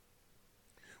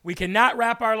We cannot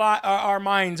wrap our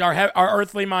minds, our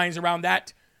earthly minds around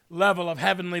that level of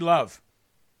heavenly love.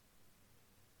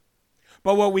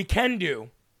 But what we can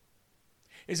do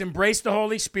is embrace the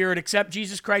Holy Spirit, accept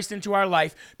Jesus Christ into our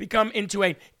life, become into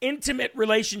an intimate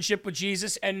relationship with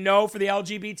Jesus, and no, for the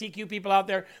LGBTQ people out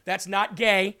there, that's not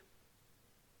gay.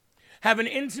 Have an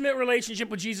intimate relationship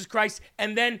with Jesus Christ,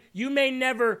 and then you may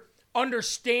never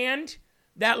understand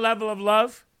that level of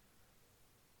love,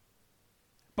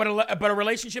 but a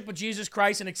relationship with Jesus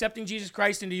Christ and accepting Jesus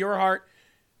Christ into your heart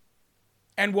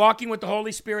and walking with the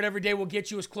Holy Spirit every day will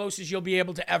get you as close as you'll be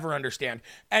able to ever understand.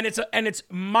 And it's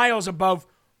miles above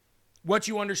what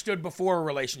you understood before a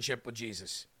relationship with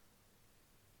Jesus.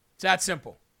 It's that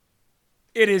simple.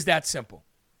 It is that simple.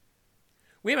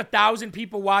 We have 1,000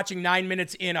 people watching 9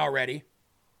 minutes in already.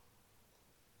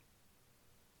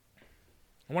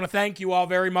 I want to thank you all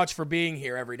very much for being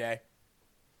here every day.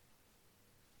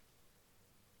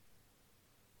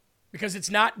 Because it's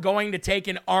not going to take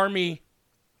an army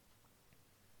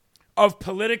of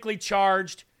politically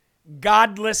charged,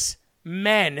 godless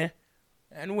men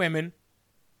and women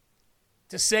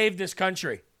to save this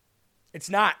country. It's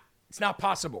not. It's not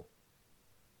possible.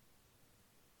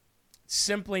 It's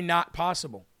simply not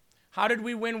possible. How did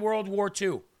we win World War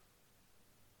II?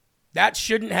 That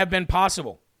shouldn't have been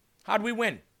possible. How did we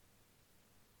win?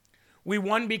 We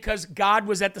won because God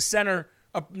was at the center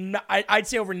of, I'd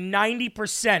say, over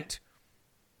 90%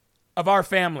 of our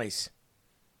families.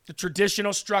 The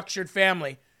traditional structured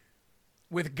family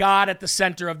with God at the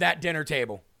center of that dinner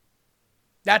table.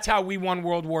 That's how we won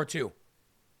World War II.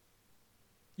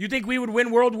 You think we would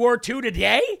win World War II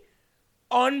today?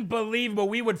 Unbelievable.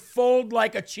 We would fold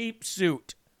like a cheap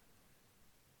suit.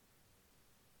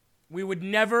 We would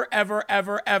never, ever,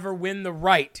 ever, ever win the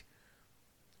right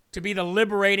to be the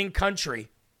liberating country,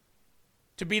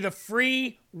 to be the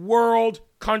free world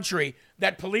country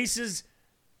that polices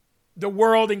the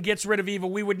world and gets rid of evil.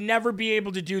 We would never be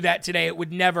able to do that today. It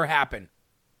would never happen.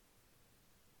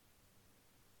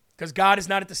 Because God is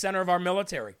not at the center of our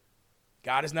military.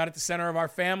 God is not at the center of our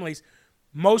families,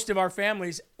 most of our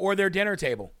families, or their dinner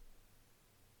table.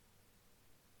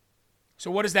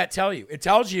 So what does that tell you? It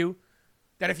tells you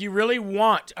that if you really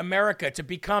want America to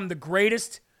become the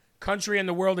greatest country in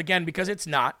the world again, because it's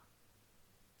not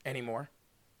anymore,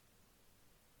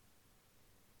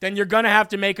 then you're going to have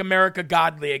to make America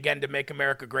godly again to make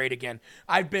America great again.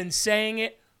 I've been saying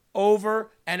it over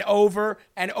and over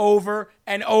and over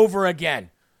and over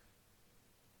again.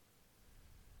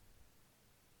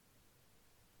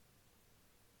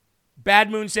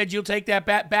 Bad Moon said you'll take that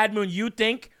back. Bad Moon, you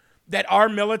think that our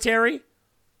military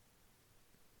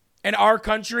and our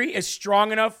country is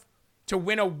strong enough to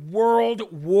win a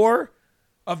world war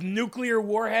of nuclear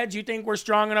warheads? You think we're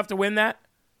strong enough to win that?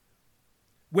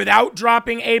 Without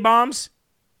dropping A-bombs?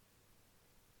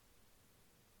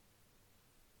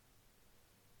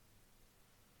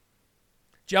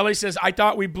 Jelly says, I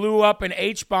thought we blew up an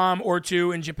H-bomb or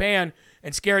two in Japan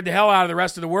and scared the hell out of the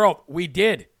rest of the world. We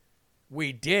did.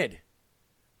 We did.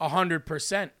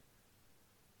 100%.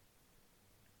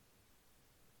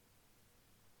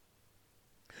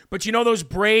 But you know those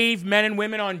brave men and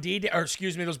women on D-Day, or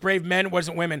excuse me, those brave men,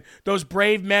 wasn't women, those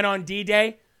brave men on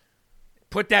D-Day,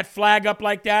 put that flag up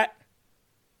like that?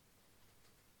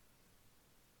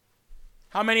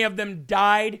 How many of them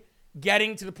died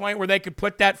getting to the point where they could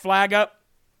put that flag up?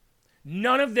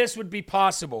 None of this would be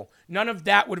possible. None of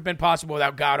that would have been possible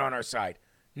without God on our side.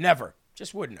 Never.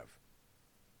 Just wouldn't have.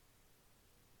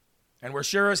 And we're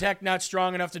sure as heck not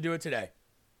strong enough to do it today.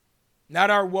 Not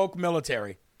our woke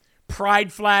military.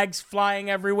 Pride flags flying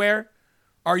everywhere.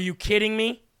 Are you kidding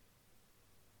me?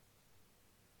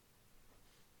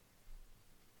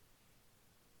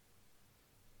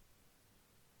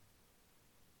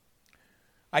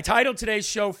 I titled today's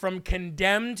show "From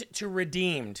Condemned to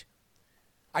Redeemed."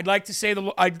 I'd like to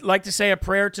say a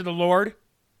prayer to the Lord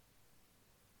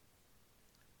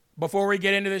before we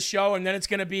get into this show, and then it's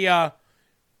going to be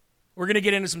we're going to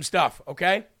get into some stuff,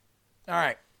 okay? All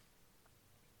right.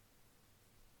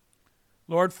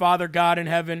 Lord, Father, God in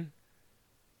heaven,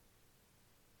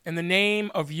 in the name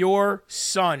of your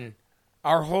Son,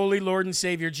 our holy Lord and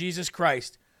Savior, Jesus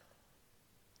Christ,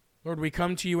 Lord, we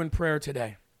come to you in prayer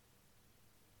today.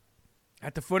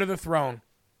 At the foot of the throne,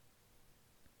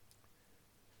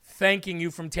 thanking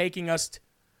you from taking us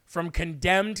from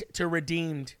condemned to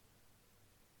redeemed.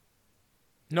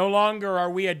 No longer are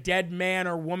we a dead man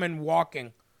or woman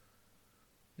walking.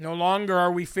 No longer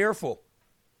are we fearful.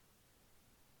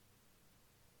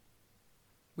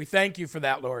 We thank you for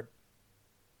that, Lord.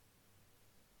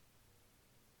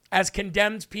 As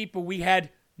condemned people, we had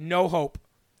no hope.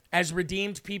 As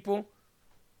redeemed people,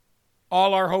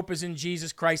 All our hope is in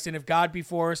Jesus Christ, and if God be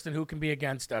for us, then who can be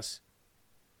against us?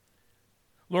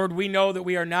 Lord, we know that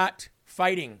we are not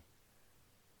fighting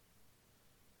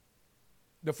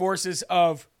the forces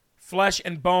of flesh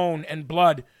and bone and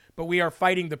blood, but we are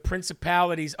fighting the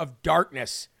principalities of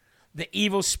darkness, the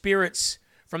evil spirits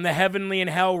from the heavenly and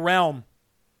hell realm,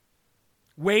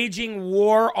 waging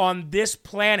war on this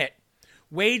planet,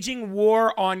 waging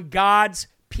war on God's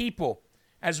people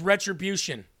as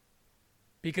retribution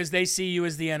because they see you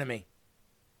as the enemy.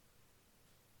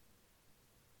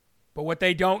 But what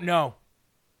they don't know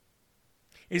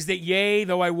is that, yea,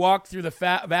 though I walk through the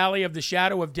valley of the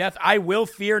shadow of death, I will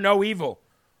fear no evil,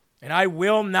 and I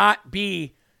will not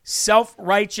be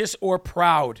self-righteous or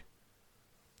proud.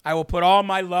 I will put all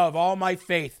my love, all my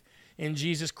faith in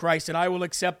Jesus Christ, and I will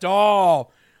accept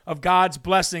all of God's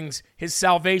blessings, his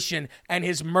salvation, and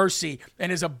his mercy,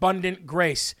 and his abundant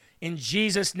grace. In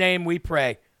Jesus' name we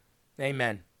pray.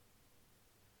 Amen.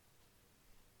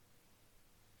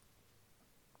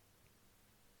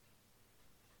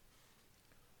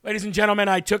 Ladies and gentlemen,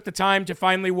 I took the time to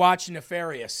finally watch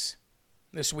Nefarious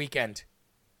this weekend.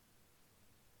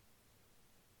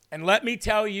 And let me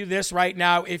tell you this right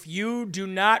now, if you do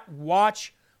not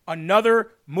watch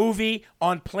another movie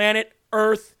on planet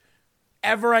Earth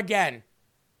ever again,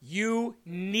 you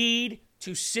need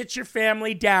to sit your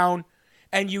family down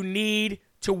and you need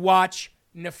to watch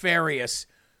Nefarious,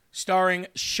 starring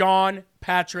Sean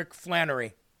Patrick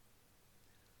Flanery.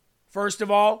 First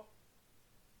of all,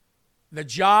 the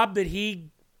job that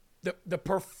the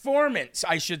performance,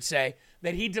 I should say,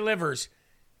 that he delivers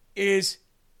is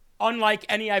unlike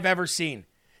any I've ever seen.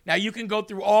 Now, you can go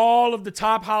through all of the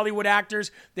top Hollywood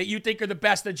actors that you think are the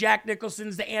best, the Jack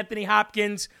Nicholsons, the Anthony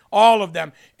Hopkins, all of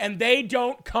them, and they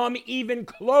don't come even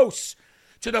close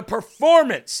to the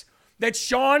performance that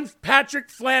Sean Patrick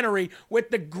Flanery,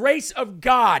 with the grace of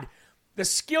God, the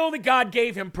skill that God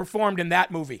gave him, performed in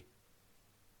that movie.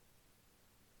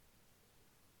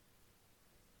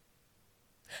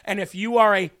 And if you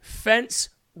are a fence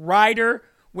rider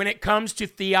when it comes to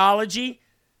theology,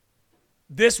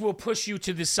 this will push you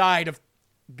to the side of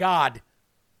God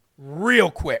real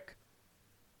quick.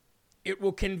 It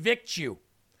will convict you.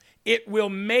 It will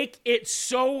make it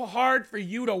so hard for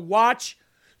you to watch,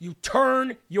 you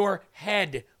turn your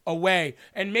head away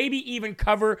and maybe even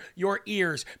cover your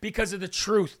ears because of the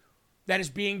truth that is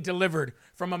being delivered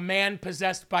from a man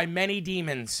possessed by many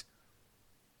demons.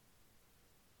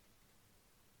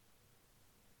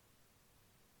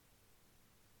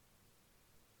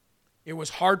 It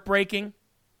was heartbreaking.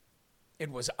 It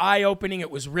was eye-opening.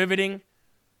 It was riveting.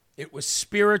 It was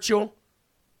spiritual.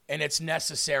 And it's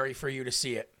necessary for you to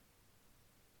see it.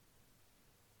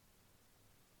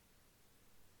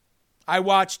 I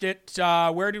watched it.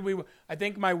 Where did we? I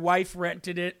think my wife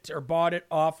rented it or bought it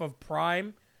off of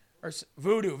Prime or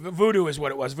Vudu. Vudu is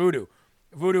what it was. Vudu.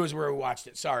 Vudu is where we watched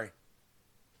it. Sorry.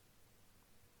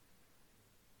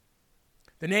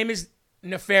 The name is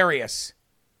Nefarious.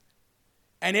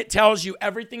 And it tells you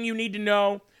everything you need to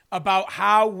know about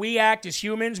how we act as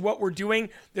humans, what we're doing,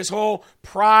 this whole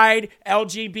pride,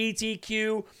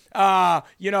 LGBTQ,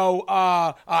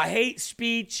 hate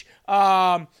speech,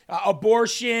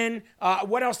 abortion.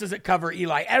 What else does it cover,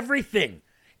 Eli? Everything.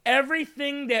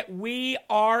 Everything that we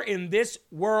are in this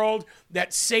world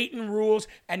that Satan rules.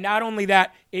 And not only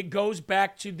that, it goes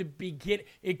back to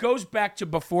it goes back to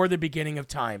before the beginning of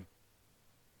time.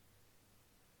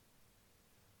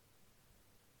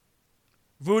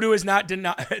 Voodoo is not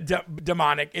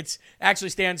demonic. It actually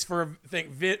stands for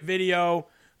video.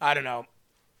 I don't know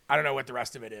what the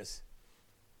rest of it is.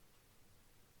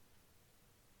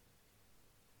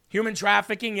 Human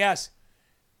trafficking, yes.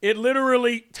 It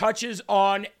literally touches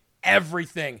on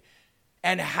everything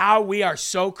and how we are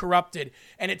so corrupted.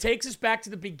 And it takes us back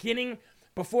to the beginning,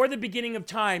 before the beginning of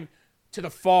time, to the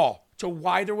fall, to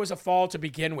why there was a fall to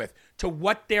begin with, to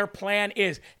what their plan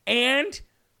is, and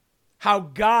how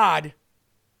God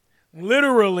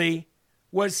literally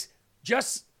was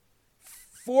just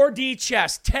 4D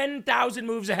chess, 10,000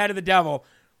 moves ahead of the devil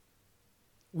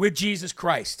with Jesus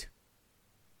Christ.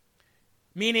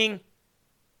 Meaning,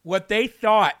 what they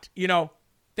thought,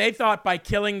 they thought by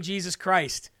killing Jesus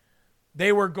Christ,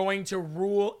 they were going to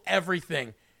rule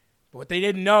everything. But what they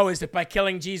didn't know is that by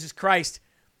killing Jesus Christ,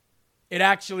 it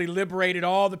actually liberated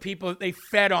all the people that they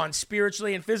fed on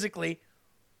spiritually and physically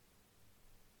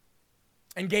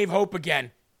and gave hope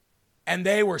again. And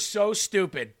they were so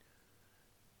stupid.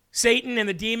 Satan and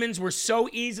the demons were so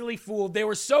easily fooled. They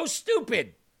were so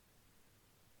stupid.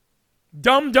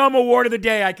 Dumb award of the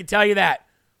day, I can tell you that.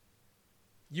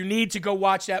 You need to go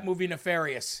watch that movie,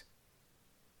 Nefarious.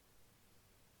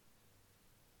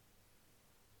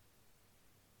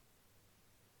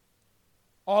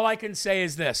 all I can say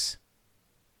is this.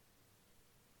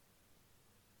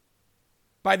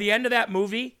 By the end of that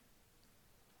movie,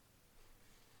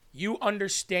 you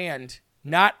understand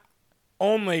not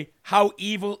only how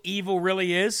evil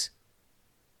really is,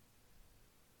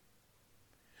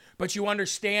 but you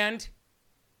understand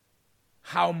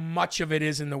how much of it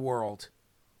is in the world.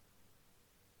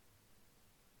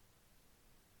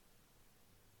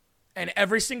 And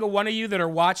every single one of you that are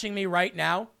watching me right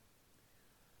now,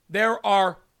 there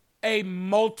are a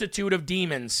multitude of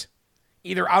demons,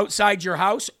 either outside your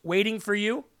house waiting for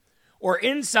you, or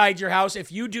inside your house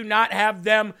if you do not have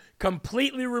them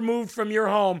completely removed from your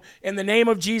home in the name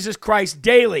of Jesus Christ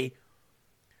daily.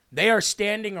 They are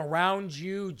standing around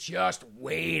you just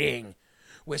waiting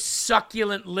with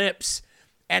succulent lips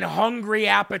and hungry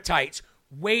appetites,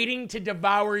 waiting to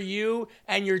devour you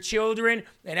and your children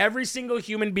and every single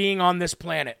human being on this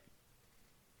planet.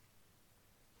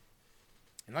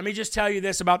 And let me just tell you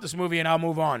this about this movie and I'll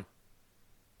move on.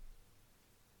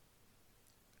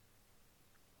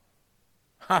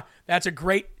 That's a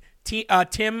great...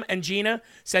 Tim and Gina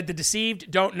said the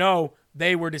deceived don't know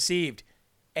they were deceived.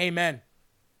 Amen.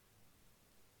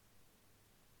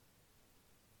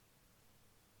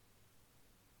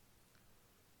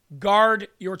 Guard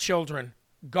your children.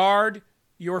 Guard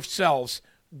yourselves.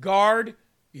 Guard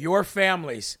your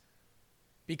families.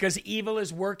 Because evil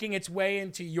is working its way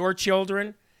into your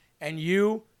children and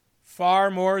you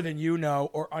far more than you know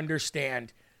or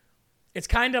understand. It's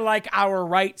kind of like our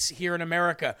rights here in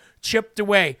America, chipped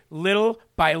away little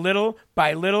by little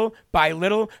by little by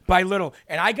little by little.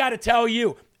 And I got to tell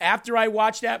you, after I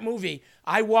watched that movie,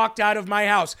 I walked out of my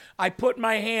house. I put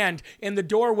my hand in the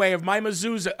doorway of my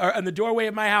mezuzah, or in the doorway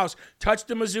of my house, touched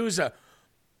the mezuzah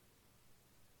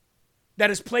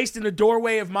that is placed in the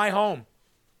doorway of my home.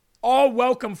 All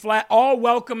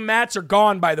welcome mats are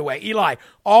gone, by the way. Eli,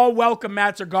 all welcome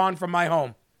mats are gone from my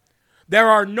home. There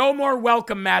are no more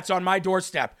welcome mats on my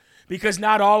doorstep because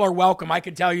not all are welcome, I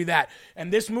can tell you that.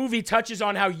 And this movie touches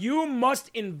on how you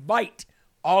must invite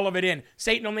all of it in.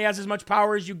 Satan only has as much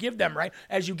power as you give them, right?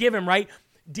 As you give him, right?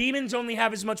 Demons only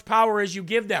have as much power as you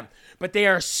give them. But they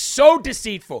are so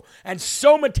deceitful and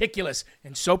so meticulous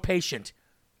and so patient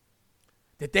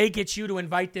that they get you to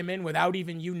invite them in without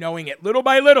even you knowing it. Little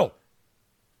by little,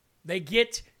 they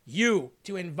get you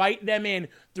to invite them in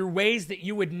through ways that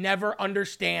you would never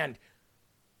understand.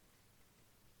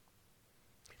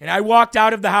 And I walked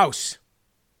out of the house.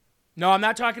 No, I'm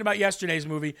not talking about yesterday's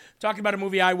movie. I'm talking about a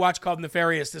movie I watched called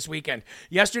Nefarious this weekend.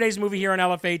 Yesterday's movie here on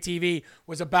LFA TV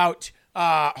was about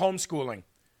homeschooling.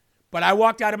 But I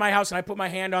walked out of my house and I put my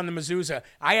hand on the mezuzah.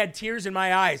 I had tears in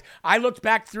my eyes. I looked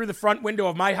back through the front window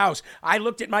of my house. I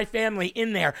looked at my family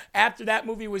in there after that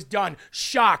movie was done,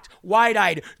 shocked,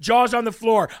 wide-eyed, jaws on the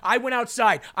floor. I went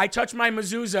outside. I touched my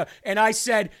mezuzah and I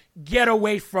said, "Get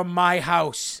away from my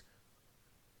house.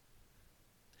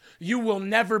 You will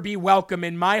never be welcome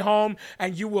in my home,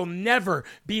 and you will never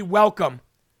be welcome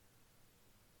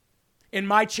in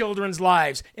my children's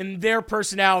lives, in their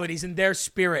personalities, in their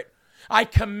spirit. I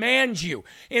command you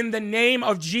in the name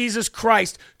of Jesus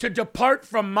Christ to depart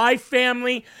from my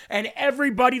family and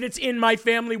everybody that's in my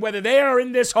family, whether they are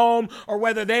in this home or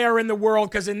whether they are in the world,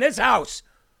 because in this house,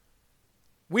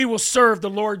 we will serve the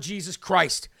Lord Jesus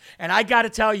Christ." And I got to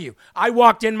tell you, I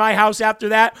walked in my house after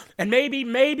that, and maybe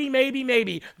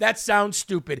that sounds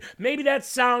stupid. Maybe that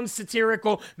sounds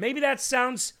satirical. Maybe that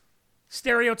sounds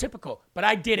stereotypical. But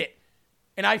I did it,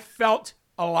 and I felt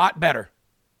a lot better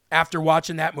after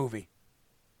watching that movie.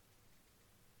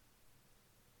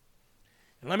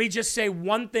 And let me just say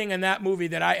one thing in that movie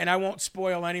that I won't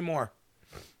spoil anymore.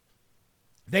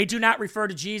 They do not refer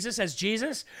to Jesus as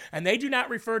Jesus, and they do not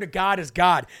refer to God as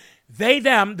God. They,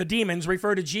 them, the demons,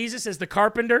 refer to Jesus as the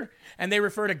carpenter, and they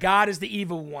refer to God as the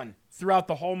evil one throughout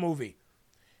the whole movie.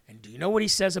 And do you know what he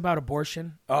says about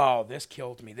abortion? Oh, this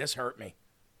killed me. This hurt me.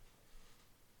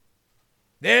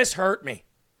 This hurt me.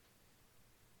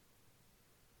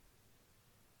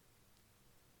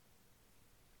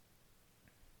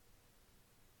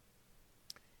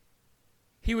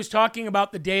 He was talking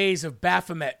about the days of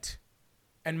Baphomet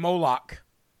and Moloch.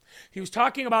 He was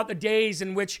talking about the days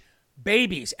in which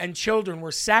babies and children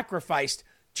were sacrificed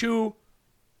to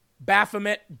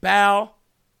Baphomet, Baal,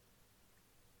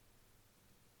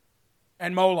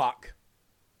 and Moloch.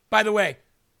 By the way,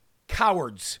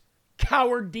 cowards,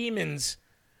 coward demons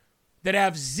that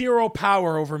have zero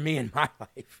power over me in my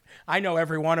life. I know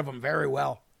every one of them very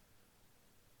well.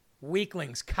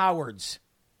 Weaklings, cowards.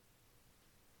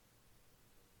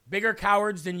 Bigger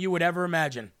cowards than you would ever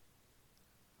imagine.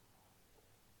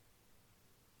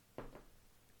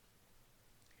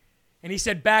 And he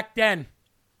said back then,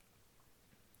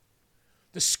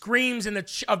 The screams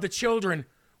of the children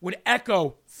would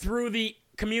echo through the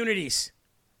communities.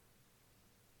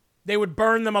 They would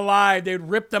burn them alive. They would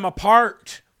rip them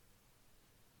apart.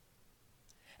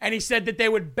 And he said that they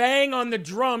would bang on the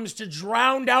drums to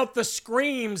drown out the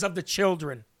screams of the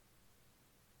children.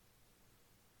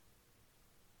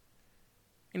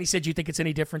 And he said, you think it's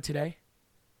any different today?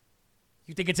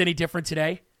 You think it's any different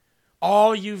today?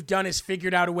 All you've done is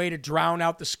figured out a way to drown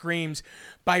out the screams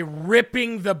by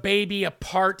ripping the baby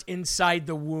apart inside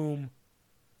the womb.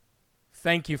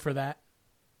 Thank you for that.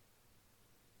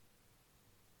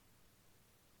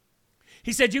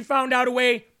 He said, you found out a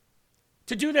way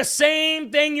to do the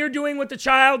same thing you're doing with the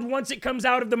child once it comes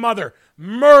out of the mother.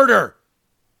 Murder.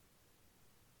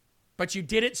 But you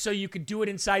did it so you could do it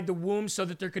inside the womb so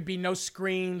that there could be no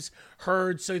screams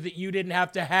heard, so that you didn't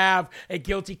have to have a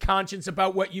guilty conscience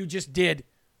about what you just did.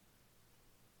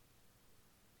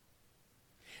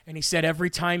 And he said,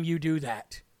 every time you do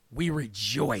that, we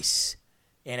rejoice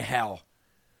in hell.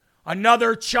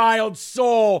 Another child's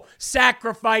soul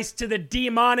sacrificed to the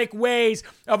demonic ways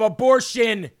of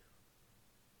abortion.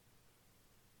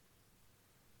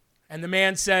 And the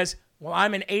man says, well,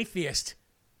 I'm an atheist.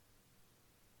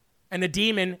 And the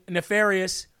demon,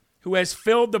 nefarious, who has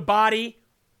filled the body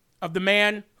of the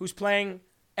man who's playing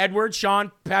Edward's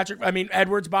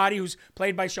body, who's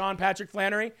played by Sean Patrick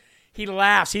Flannery, he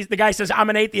laughs. The guy says, I'm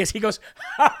an atheist. He goes,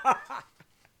 ha, ha,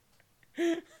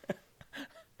 ha.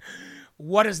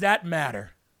 What does that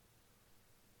matter?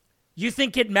 You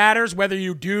think it matters whether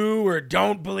you do or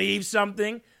don't believe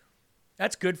something?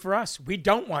 That's good for us. We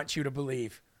don't want you to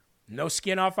believe. No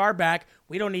skin off our back.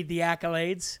 We don't need the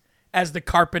accolades, as the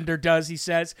carpenter does, he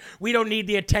says. We don't need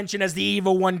the attention as the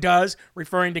evil one does,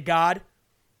 referring to God.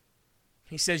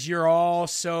 He says, you're all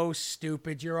so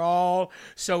stupid. You're all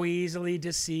so easily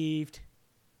deceived.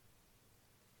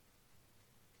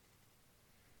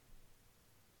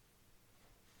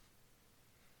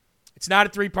 It's not a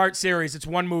 3-part series. It's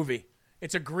one movie.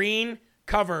 It's a green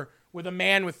cover with a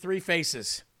man with 3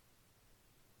 faces.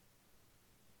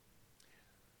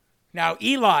 Now,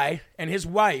 Eli and his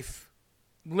wife,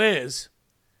 Liz,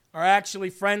 are actually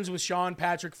friends with Sean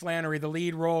Patrick Flannery, the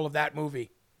lead role of that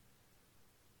movie.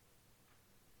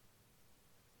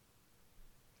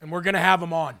 And we're going to have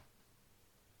him on.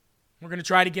 We're going to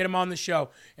try to get him on the show.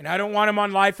 And I don't want him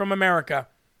on Live from America.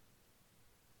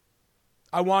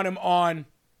 I want him on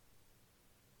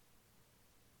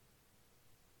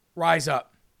Rise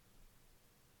Up.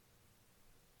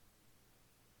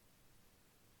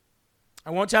 I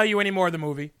won't tell you any more of the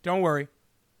movie. Don't worry.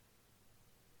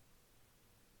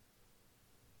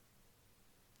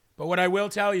 But what I will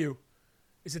tell you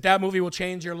is that movie will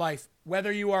change your life.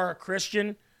 Whether you are a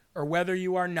Christian or whether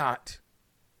you are not,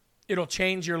 it'll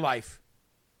change your life.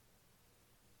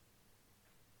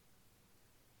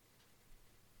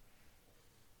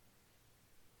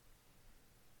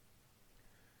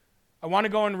 I want to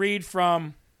go and read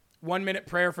from 1 Minute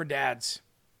Prayer for Dads.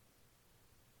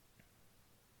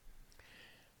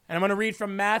 And I'm going to read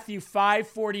from Matthew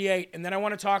 5:48, and then I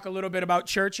want to talk a little bit about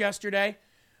church yesterday,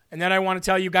 and then I want to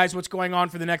tell you guys what's going on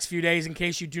for the next few days in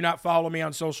case you do not follow me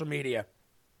on social media.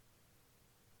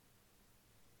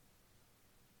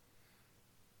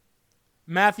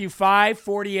 Matthew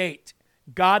 5:48,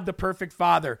 God the perfect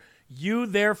Father, you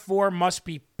therefore must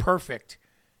be perfect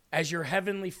as your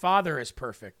heavenly Father is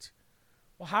perfect.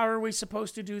 Well, how are we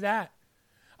supposed to do that?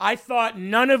 I thought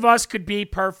none of us could be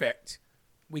perfect.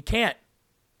 We can't.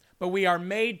 But we are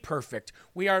made perfect.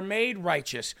 We are made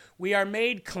righteous. We are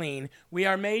made clean. We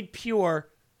are made pure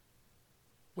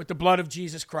with the blood of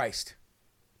Jesus Christ.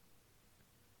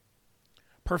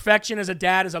 Perfection as a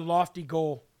dad is a lofty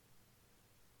goal.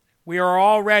 We are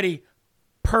already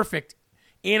perfect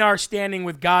in our standing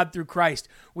with God through Christ.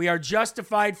 We are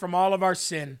justified from all of our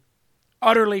sin,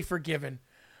 utterly forgiven.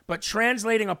 But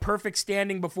translating a perfect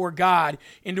standing before God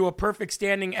into a perfect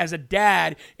standing as a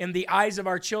dad in the eyes of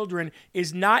our children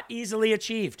is not easily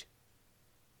achieved.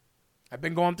 I've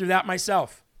been going through that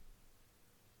myself.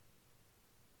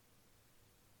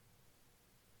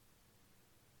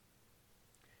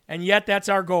 And yet that's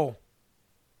our goal.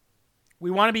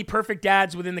 We want to be perfect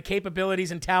dads within the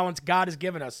capabilities and talents God has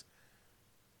given us.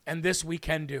 And this we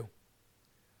can do.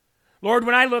 Lord,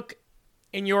 when I look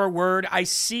in your word, I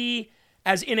see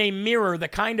as in a mirror the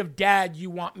kind of dad you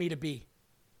want me to be.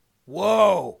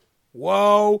 Whoa,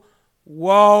 whoa,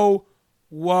 whoa,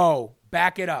 whoa.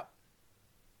 Back it up.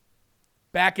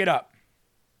 Back it up.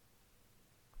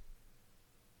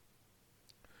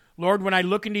 Lord, when I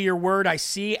look into your word, I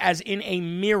see as in a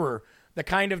mirror the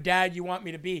kind of dad you want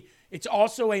me to be. It's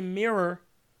also a mirror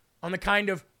on the kind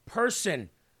of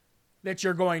person that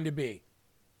you're going to be.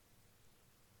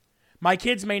 My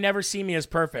kids may never see me as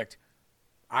perfect.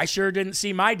 I sure didn't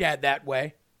see my dad that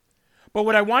way. But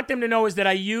what I want them to know is that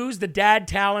I use the dad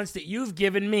talents that you've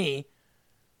given me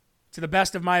to the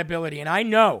best of my ability. And I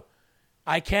know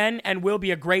I can and will be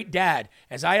a great dad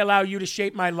as I allow you to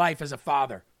shape my life as a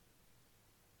father.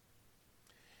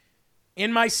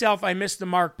 In myself, I missed the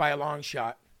mark by a long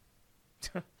shot.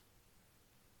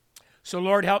 So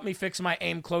Lord, help me fix my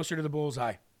aim closer to the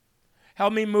bullseye.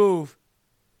 Help move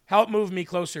me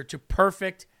closer to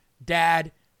perfect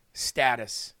dad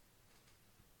status.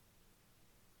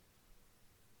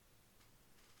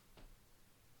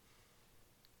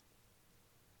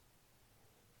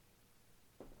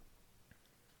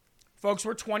 Folks,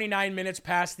 we're 29 minutes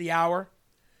past the hour,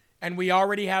 and we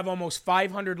already have almost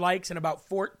 500 likes and about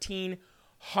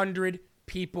 1,400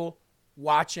 people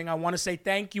watching. I want to say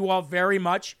thank you all very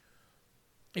much.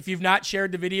 If you've not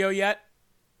shared the video yet,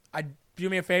 do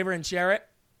me a favor and share it.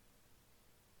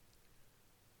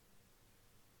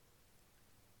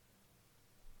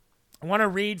 I want to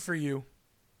read for you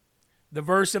the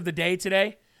verse of the day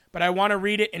today, but I want to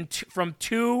read it from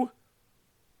two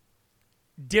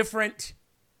different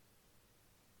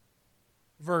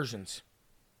versions.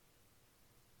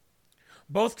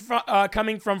 Both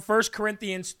coming from 1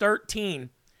 Corinthians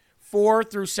 13, 4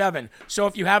 through 7. So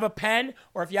if you have a pen,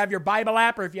 or if you have your Bible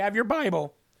app, or if you have your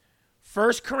Bible,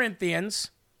 1 Corinthians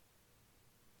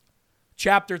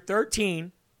chapter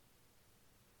 13,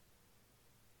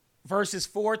 verses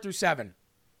 4 through 7.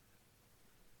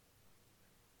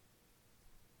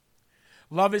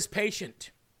 Love is patient.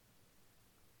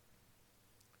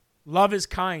 Love is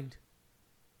kind.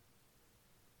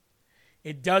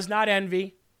 It does not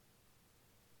envy.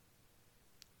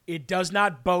 It does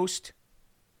not boast.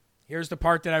 Here's the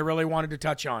part that I really wanted to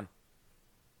touch on.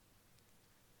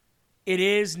 It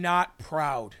is not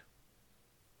proud.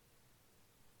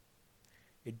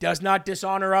 It does not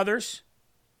dishonor others.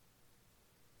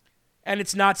 And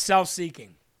it's not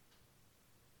self-seeking.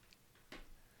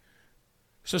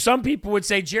 So some people would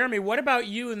say, Jeremy, what about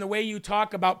you and the way you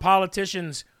talk about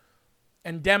politicians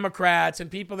and Democrats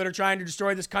and people that are trying to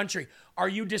destroy this country? Are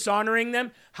you dishonoring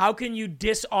them? How can you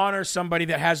dishonor somebody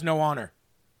that has no honor?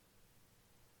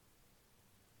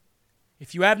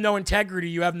 If you have no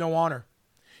integrity, you have no honor.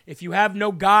 If you have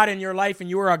no God in your life and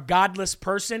you are a godless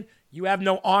person, you have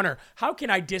no honor. How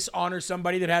can I dishonor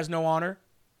somebody that has no honor?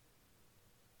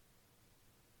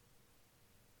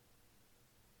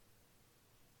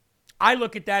 I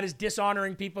look at that as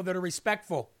dishonoring people that are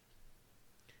respectful,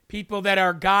 people that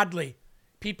are godly,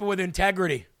 people with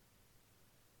integrity.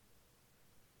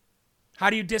 How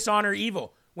do you dishonor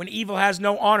evil when evil has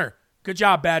no honor? Good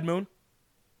job, Bad Moon.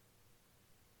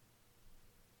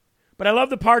 But I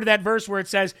love the part of that verse where it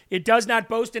says, it does not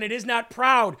boast and it is not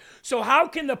proud. So how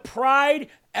can the pride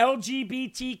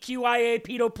LGBTQIA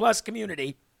pedo plus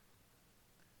community,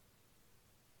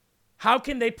 how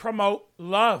can they promote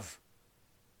love?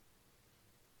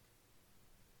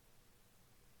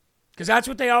 Because that's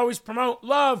what they always promote.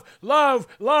 Love, love,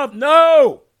 love.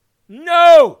 No.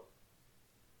 No.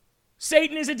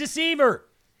 Satan is a deceiver.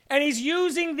 And he's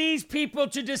using these people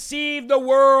to deceive the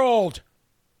world.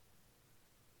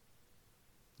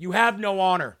 You have no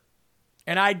honor.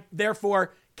 And I,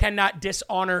 therefore, cannot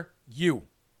dishonor you.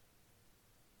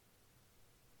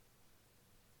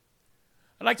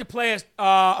 I'd like to play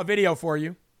a video for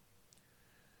you.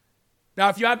 Now,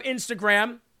 if you have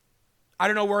Instagram, I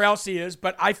don't know where else he is,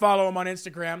 but I follow him on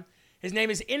Instagram. His name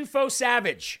is Info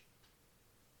Savage.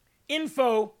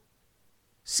 Info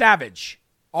Savage.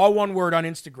 All one word on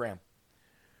Instagram.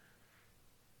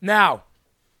 Now,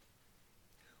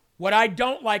 what I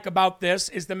don't like about this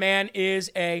is the man is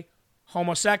a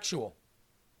homosexual.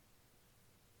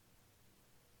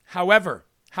 However,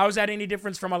 how is that any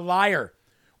difference from a liar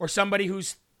or somebody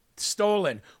who's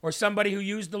stolen or somebody who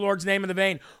used the Lord's name in the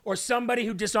vain or somebody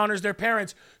who dishonors their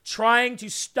parents, trying to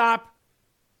stop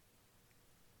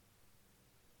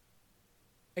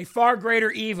a far greater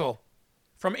evil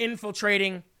from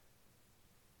infiltrating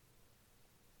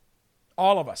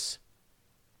all of us?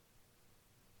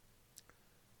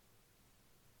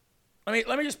 Let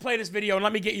me just play this video and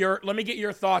let me get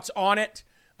your thoughts on it.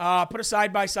 Put a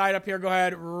side by side up here. Go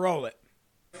ahead, roll it.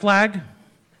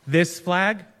 This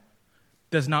flag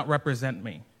does not represent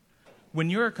me. When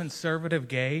you're a conservative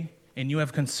gay and you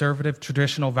have conservative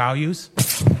traditional values,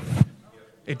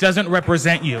 it doesn't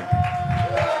represent you.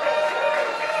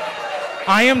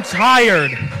 I am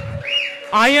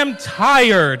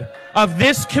tired of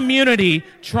this community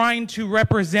trying to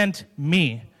represent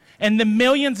me. and the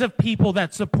millions of people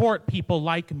that support people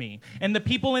like me. And the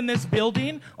people in this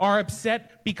building are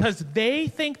upset because they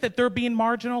think that they're being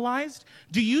marginalized.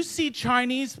 Do you see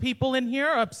Chinese people in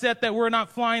here upset that we're not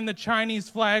flying the Chinese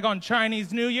flag on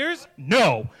Chinese New Year's?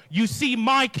 No. You see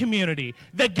my community,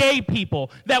 the gay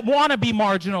people that want to be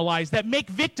marginalized, that make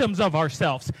victims of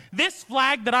ourselves. This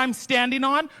flag that I'm standing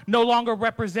on no longer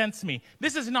represents me.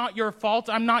 This is not your fault.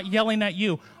 I'm not yelling at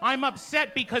you. I'm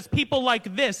upset because people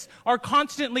like this are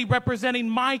constantly representing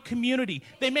my community.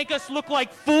 They make us look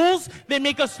like fools. They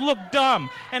make us look dumb.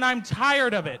 And I'm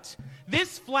tired of it.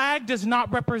 This flag does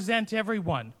not represent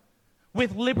everyone.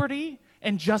 With liberty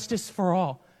and justice for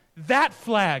all. That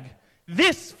flag,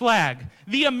 this flag,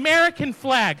 the American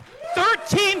flag,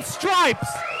 13 stripes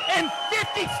and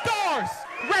 50 stars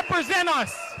represent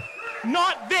us.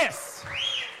 Not this.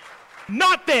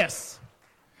 Not this.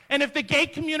 And if the gay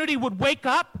community would wake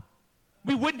up,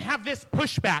 we wouldn't have this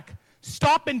pushback.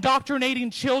 Stop indoctrinating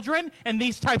children, and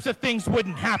these types of things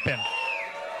wouldn't happen.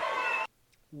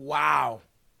 Wow.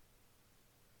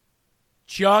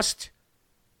 Just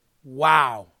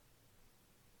wow.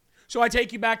 So I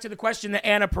take you back to the question that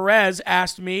Anna Perez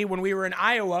asked me when we were in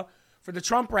Iowa for the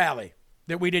Trump rally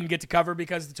that we didn't get to cover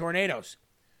because of the tornadoes.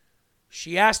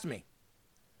 She asked me,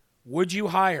 would you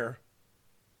hire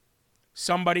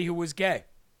somebody who was gay?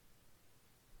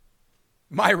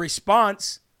 My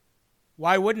response,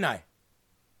 why wouldn't I?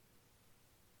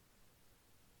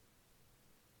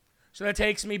 So that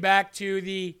takes me back to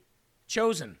the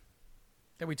Chosen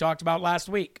that we talked about last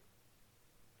week.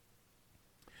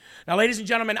 Now, ladies and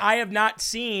gentlemen, I have not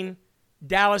seen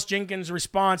Dallas Jenkins'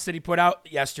 response that he put out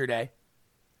yesterday.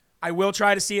 I will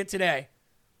try to see it today.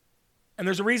 And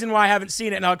there's a reason why I haven't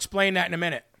seen it, and I'll explain that in a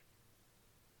minute.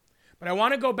 But I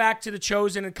want to go back to the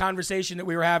Chosen and conversation that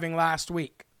we were having last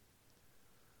week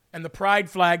and the pride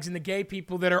flags and the gay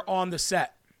people that are on the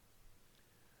set.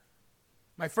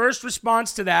 My first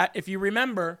response to that, if you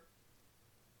remember,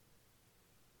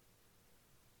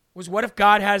 was what if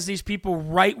God has these people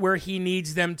right where he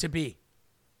needs them to be?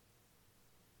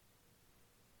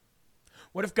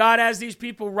 What if God has these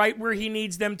people right where he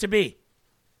needs them to be?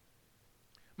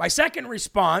 My second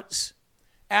response,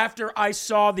 after I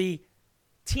saw the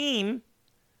team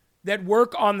that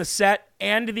work on the set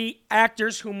and the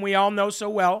actors whom we all know so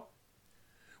well,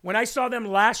 when I saw them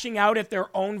lashing out at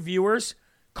their own viewers,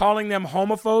 calling them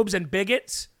homophobes and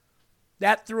bigots,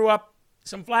 that threw up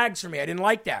some flags for me. I didn't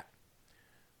like that.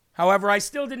 However, I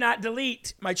still did not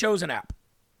delete my Chosen app.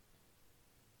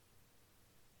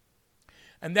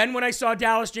 And then when I saw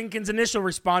Dallas Jenkins' initial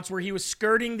response where he was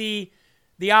skirting the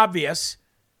obvious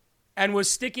and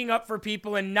was sticking up for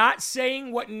people and not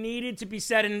saying what needed to be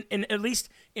said, in at least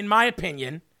in my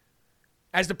opinion,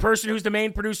 as the person who's the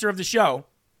main producer of the show,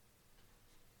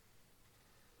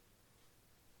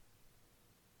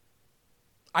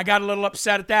 I got a little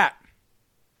upset at that.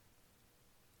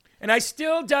 And I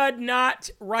still did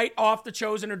not write off the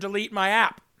Chosen or delete my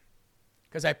app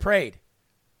because I prayed.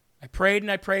 I prayed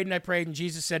and I prayed and I prayed, and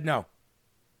Jesus said no.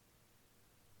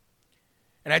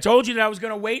 And I told you that I was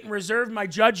going to wait and reserve my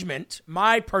judgment,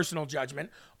 my personal judgment,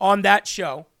 on that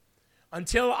show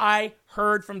until I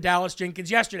heard from Dallas Jenkins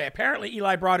yesterday. Apparently,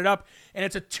 Eli brought it up, and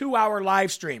it's a 2-hour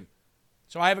live stream.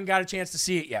 So I haven't got a chance to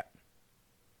see it yet.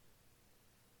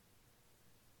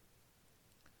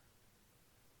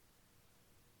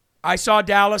 I saw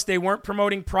Dallas. They weren't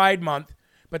promoting Pride Month,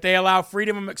 but they allow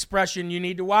freedom of expression. You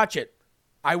need to watch it.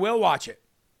 I will watch it.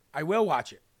 I will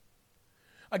watch it.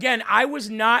 Again, I was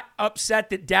not upset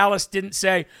that Dallas didn't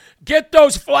say, get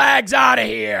those flags out of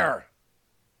here.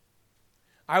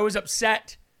 I was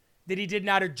upset that he did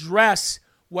not address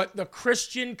what the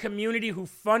Christian community who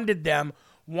funded them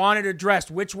wanted addressed,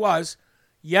 which was,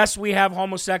 yes, we have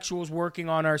homosexuals working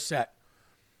on our set.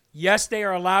 Yes, they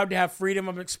are allowed to have freedom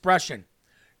of expression.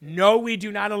 No, we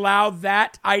do not allow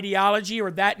that ideology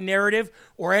or that narrative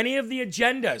or any of the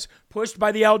agendas pushed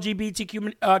by the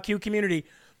LGBTQ community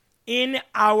in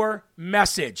our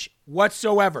message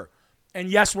whatsoever. And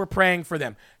yes, we're praying for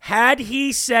them. Had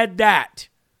he said that,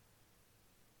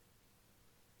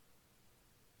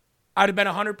 I'd have been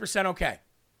 100% okay.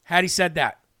 Had he said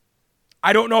that.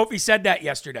 I don't know if he said that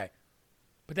yesterday,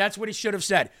 but that's what he should have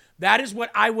said. That is what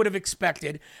I would have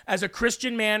expected as a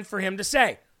Christian man for him to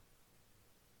say.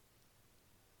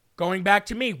 Going back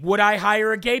to me, would I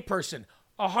hire a gay person?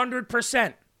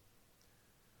 100%.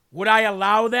 Would I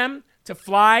allow them to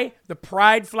fly the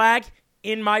pride flag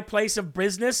in my place of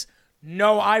business?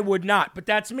 No, I would not, but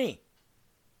that's me.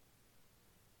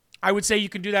 I would say you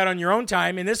can do that on your own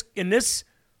time. In this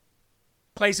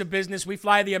place of business, we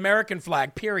fly the American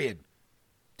flag, period.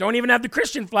 Don't even have the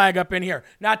Christian flag up in here.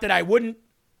 Not that I wouldn't.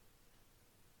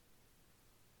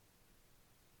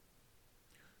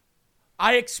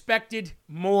 I expected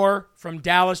more from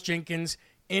Dallas Jenkins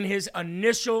in his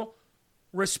initial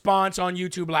response on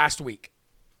YouTube last week.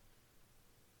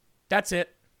 That's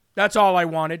it. That's all I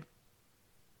wanted.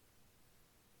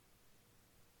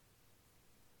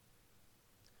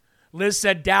 Liz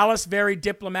said Dallas very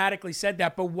diplomatically said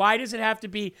that, but why does it have to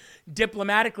be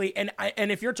diplomatically? And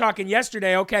if you're talking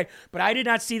yesterday, okay, but I did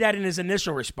not see that in his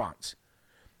initial response.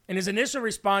 In his initial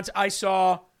response, I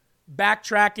saw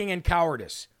backtracking and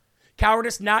cowardice.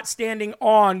 Cowardice not standing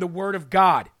on the word of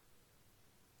God.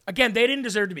 Again, they didn't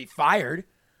deserve to be fired.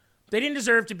 They didn't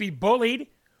deserve to be bullied.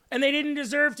 And they didn't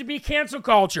deserve to be cancel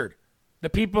cultured. The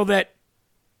people that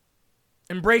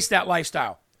embraced that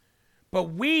lifestyle. But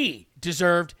we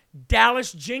deserved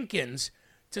Dallas Jenkins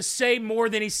to say more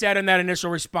than he said in that initial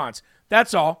response.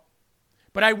 That's all.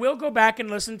 But I will go back and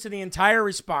listen to the entire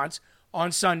response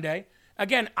on Sunday.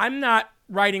 Again, I'm not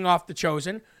writing off The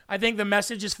Chosen. I think the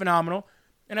message is phenomenal.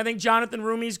 And I think Jonathan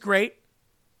Rumi's great.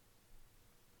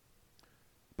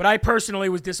 But I personally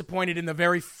was disappointed in the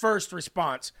very first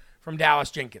response from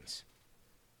Dallas Jenkins.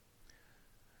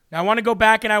 Now I want to go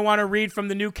back and I want to read from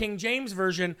the New King James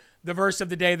Version the verse of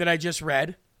the day that I just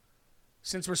read,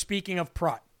 since we're speaking of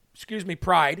pride.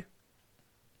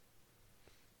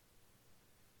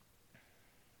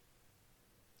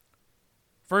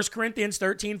 1 Corinthians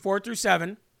 13, 4 through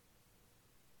 7.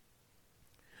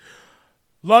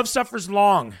 Love suffers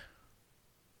long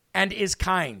and is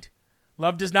kind.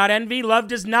 Love does not envy. Love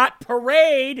does not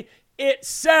parade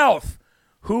itself.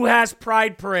 Who has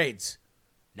pride parades?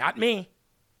 Not me.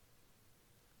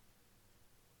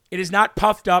 It is not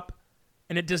puffed up,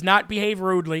 and it does not behave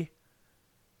rudely,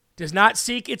 does not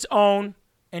seek its own,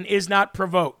 and is not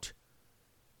provoked,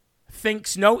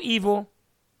 thinks no evil,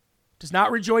 does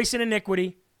not rejoice in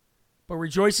iniquity, but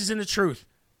rejoices in the truth,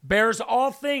 bears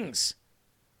all things,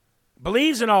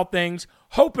 believes in all things,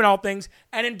 hope in all things,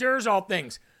 and endures all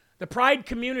things. The pride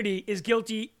community is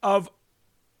guilty of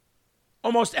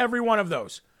almost every one of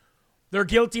those. They're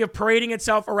guilty of parading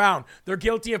itself around. They're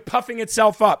guilty of puffing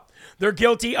itself up. They're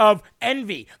guilty of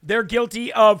envy. They're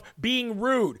guilty of being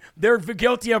rude. They're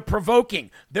guilty of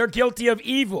provoking. They're guilty of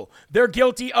evil. They're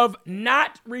guilty of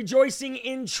not rejoicing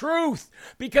in truth.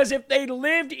 Because if they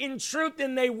lived in truth,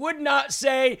 then they would not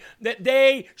say that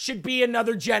they should be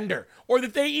another gender or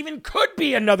that they even could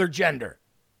be another gender.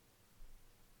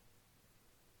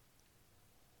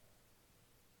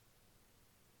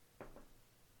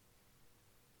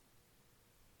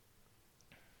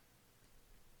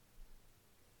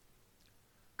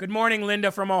 Good morning,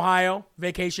 Linda from Ohio,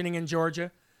 vacationing in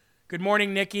Georgia. Good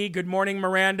morning, Nikki. Good morning,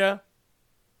 Miranda.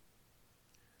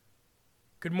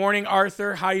 Good morning,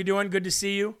 Arthur. How you doing? Good to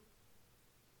see you.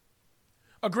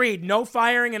 Agreed. No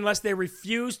firing unless they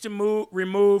refuse to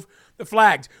remove the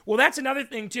flags. Well, that's another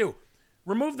thing, too.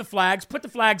 Remove the flags. Put the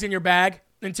flags in your bag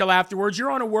until afterwards.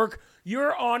 You're on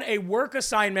a work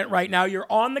assignment right now. You're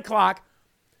on the clock.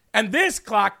 And this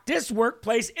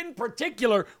workplace in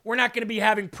particular, we're not going to be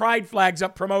having pride flags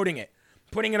up promoting it,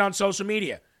 putting it on social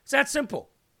media. It's that simple.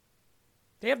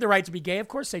 They have the right to be gay. Of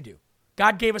course they do.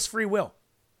 God gave us free will.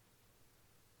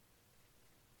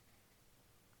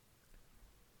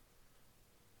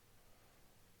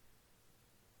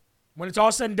 When it's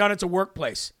all said and done, it's a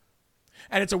workplace.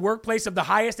 And it's a workplace of the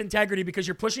highest integrity because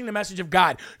you're pushing the message of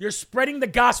God. You're spreading the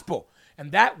gospel.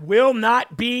 And that will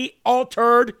not be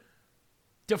altered,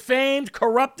 defamed,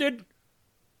 corrupted,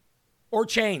 or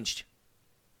changed.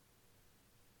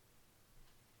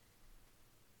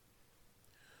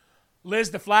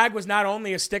 Liz, the flag was not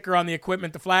only a sticker on the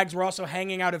equipment, the flags were also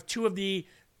hanging out of two of the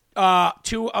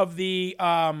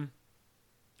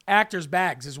actors'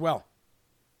 bags as well.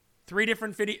 Three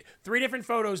different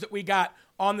photos that we got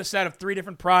on the set of three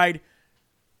different Pride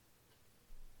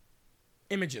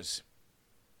images.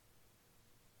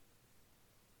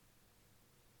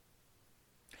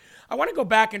 I want to go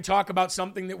back and talk about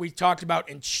something that we talked about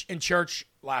in church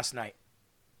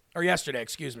yesterday,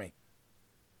 excuse me.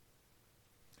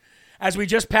 As we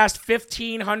just passed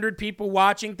 1,500 people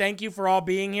watching, thank you for all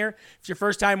being here. If it's your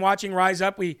first time watching Rise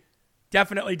Up, we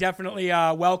definitely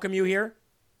welcome you here.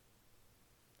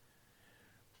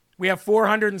 We have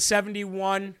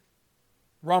 471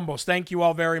 rumbles. Thank you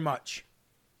all very much.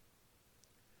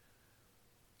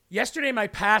 Yesterday, my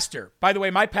pastor, by the way,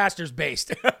 my pastor's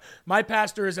based. My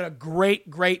pastor is a great,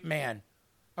 great man.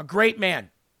 A great man.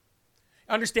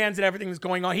 Understands that everything that's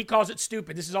going on. He calls it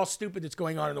stupid. This is all stupid that's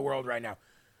going on in the world right now.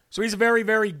 So he's very,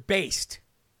 very based.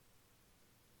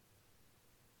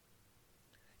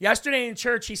 Yesterday in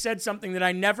church, he said something that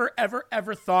I never, ever,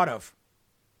 ever thought of.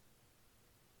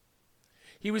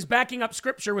 He was backing up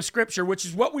Scripture with Scripture, which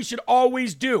is what we should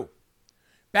always do.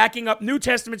 Backing up New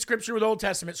Testament scripture with Old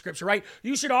Testament scripture, right?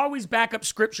 You should always back up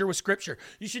scripture with scripture.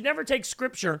 You should never take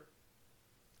scripture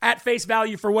at face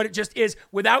value for what it just is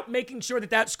without making sure that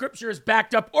that scripture is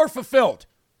backed up or fulfilled.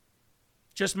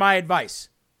 Just my advice.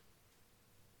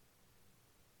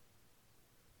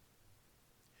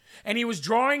 And he was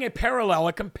drawing a parallel,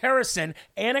 a comparison,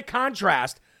 and a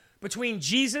contrast between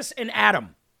Jesus and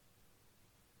Adam.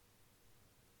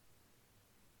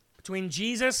 Between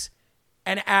Jesus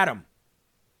and Adam.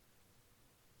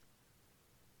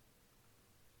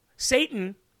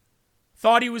 Satan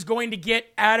thought he was going to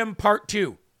get Adam part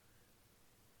 2.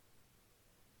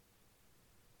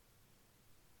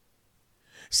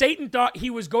 Satan thought he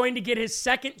was going to get his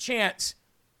second chance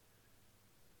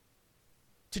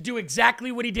to do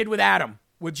exactly what he did with Adam,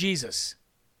 with Jesus.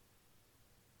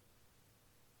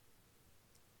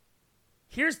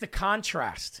 Here's the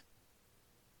contrast.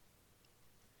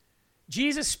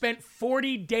 Jesus spent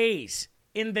 40 days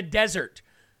in the desert,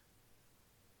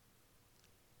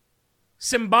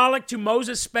 symbolic to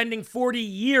Moses spending 40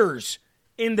 years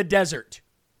in the desert,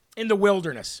 in the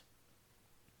wilderness.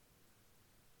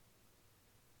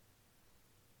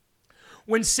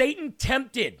 When Satan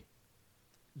tempted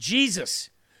Jesus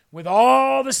with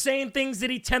all the same things that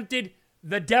he tempted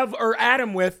the devil or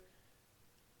Adam with,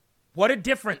 what a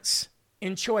difference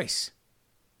in choice.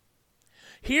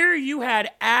 Here you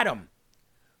had Adam,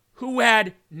 who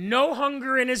had no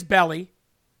hunger in his belly,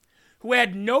 who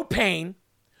had no pain,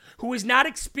 who was not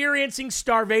experiencing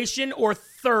starvation or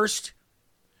thirst,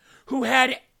 who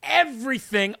had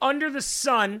everything under the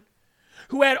sun,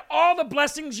 who had all the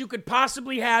blessings you could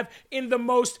possibly have in the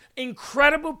most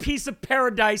incredible piece of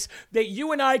paradise that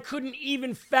you and I couldn't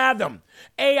even fathom.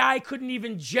 AI couldn't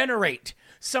even generate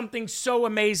something so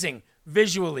amazing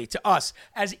visually to us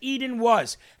as Eden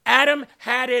was. Adam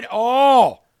had it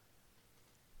all.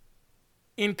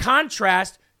 In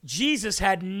contrast, Jesus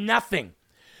had nothing.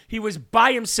 He was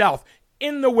by himself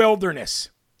in the wilderness.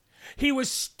 He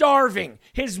was starving.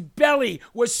 His belly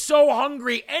was so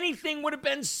hungry. Anything would have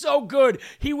been so good.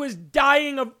 He was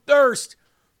dying of thirst.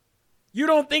 You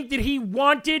don't think that he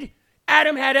wanted?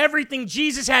 Adam had everything.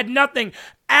 Jesus had nothing.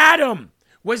 Adam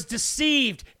was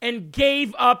deceived and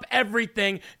gave up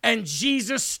everything, and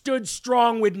Jesus stood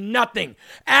strong with nothing.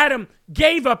 Adam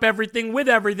gave up everything with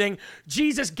everything.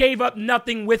 Jesus gave up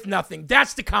nothing with nothing.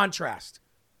 That's the contrast.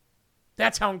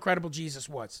 That's how incredible Jesus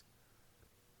was.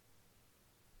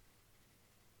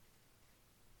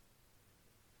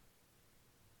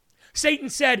 Satan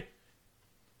said,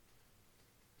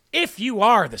 if you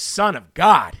are the Son of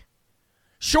God,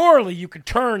 surely you could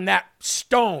turn that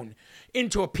stone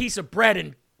into a piece of bread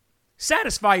and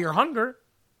satisfy your hunger.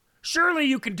 Surely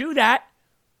you can do that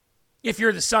if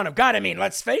you're the Son of God. I mean,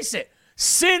 let's face it.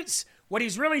 Since what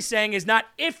he's really saying is not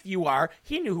if you are,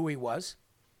 he knew who he was.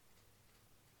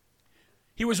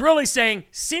 He was really saying,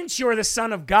 since you're the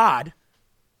Son of God,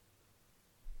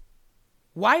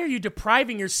 why are you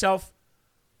depriving yourself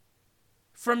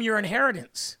from your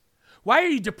inheritance? Why are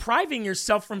you depriving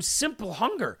yourself from simple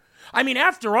hunger? I mean,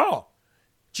 after all,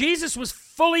 Jesus was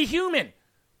fully human.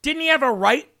 Didn't he have a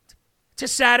right to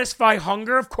satisfy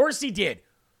hunger? Of course he did.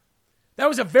 That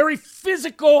was a very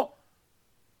physical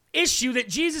issue that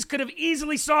Jesus could have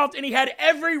easily solved, and he had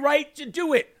every right to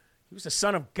do it. He was the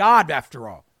Son of God, after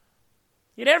all.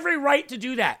 He had every right to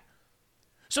do that.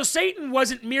 So Satan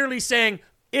wasn't merely saying,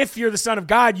 if you're the Son of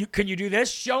God, can you do this?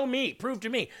 Show me. Prove to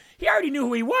me. He already knew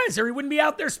who he was, or he wouldn't be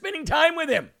out there spending time with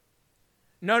him.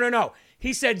 No.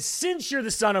 He said, since you're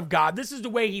the Son of God, this is the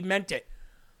way he meant it.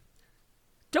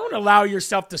 Don't allow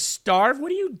yourself to starve.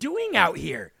 What are you doing out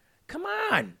here? Come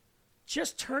on.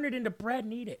 Just turn it into bread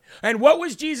and eat it. And what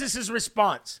was Jesus'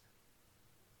 response?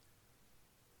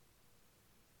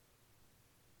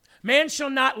 Man shall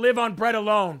not live on bread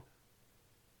alone,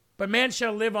 but man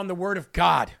shall live on the word of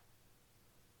God.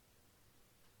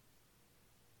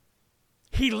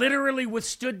 He literally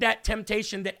withstood that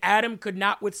temptation that Adam could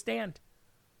not withstand.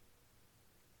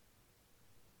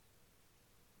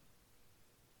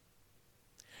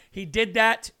 He did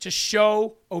that to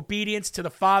show obedience to the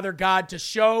Father God, to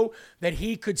show that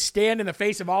he could stand in the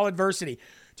face of all adversity,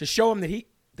 to show him that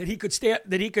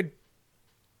he could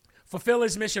fulfill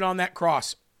his mission on that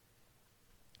cross,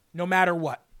 no matter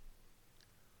what.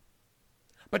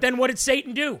 But then what did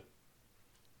Satan do?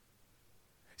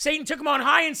 Satan took him on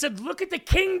high and said, look at the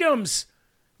kingdoms.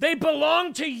 They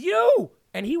belong to you.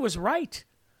 And he was right.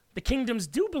 The kingdoms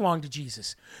do belong to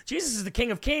Jesus. Jesus is the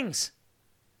King of Kings.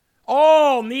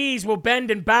 All knees will bend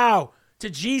and bow to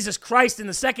Jesus Christ in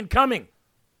the second coming.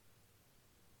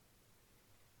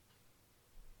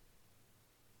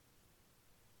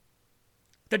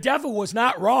 The devil was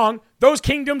not wrong. Those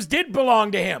kingdoms did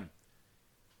belong to him.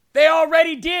 They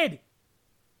already did.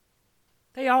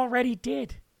 They already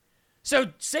did.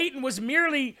 So Satan was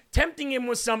merely tempting him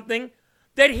with something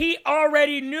that he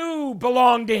already knew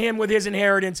belonged to him with his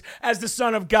inheritance as the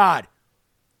Son of God.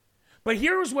 But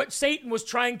here's what Satan was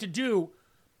trying to do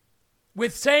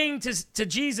with saying to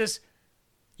Jesus,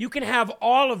 you can have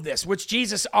all of this, which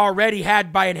Jesus already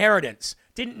had by inheritance.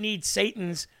 Didn't need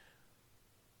Satan's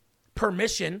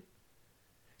permission.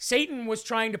 Satan was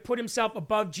trying to put himself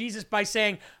above Jesus by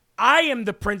saying, I am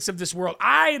the prince of this world.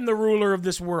 I am the ruler of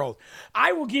this world.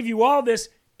 I will give you all this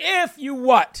if you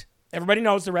what? Everybody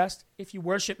knows the rest. If you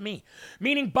worship me.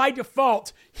 Meaning by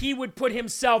default, he would put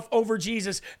himself over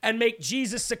Jesus and make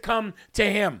Jesus succumb to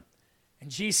him. And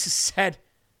Jesus said,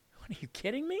 what, are you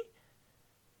kidding me?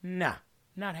 Nah,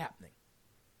 not happening.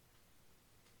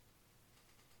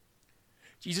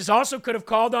 Jesus also could have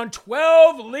called on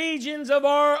 12 legions of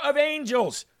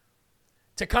angels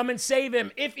to come and save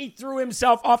him if he threw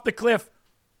himself off the cliff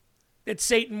that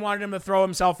Satan wanted him to throw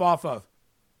himself off of.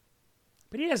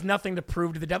 But he has nothing to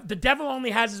prove to the devil. The devil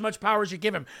only has as much power as you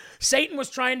give him. Satan was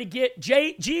trying to get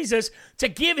Jesus to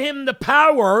give him the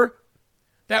power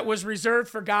that was reserved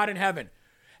for God in heaven.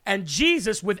 And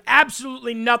Jesus, with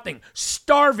absolutely nothing,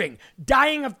 starving,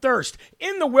 dying of thirst,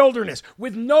 in the wilderness,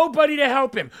 with nobody to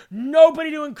help him, nobody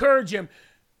to encourage him,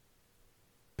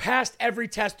 passed every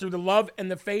test through the love and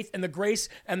the faith and the grace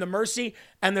and the mercy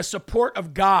and the support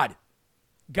of God.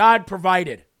 God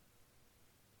provided.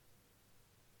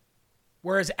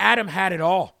 Whereas Adam had it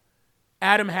all.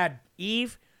 Adam had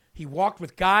Eve. He walked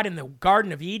with God in the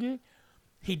Garden of Eden.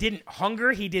 He didn't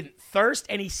hunger. He didn't thirst.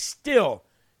 And he still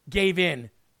gave in.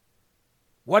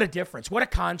 What a difference. What a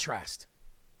contrast.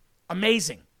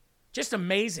 Amazing. Just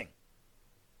amazing.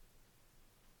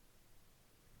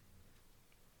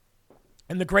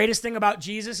 And the greatest thing about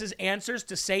Jesus' answers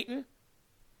to Satan,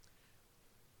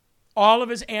 all of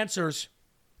his answers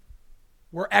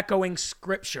were echoing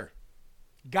Scripture.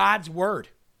 God's word.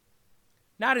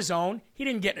 Not his own. He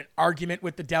didn't get in an argument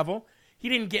with the devil. He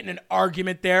didn't get in an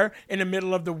argument there in the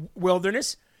middle of the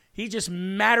wilderness. He just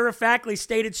matter-of-factly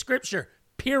stated Scripture.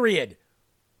 Period.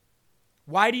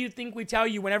 Why do you think we tell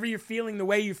you whenever you're feeling the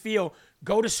way you feel,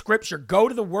 go to Scripture, go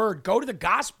to the Word, go to the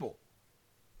gospel?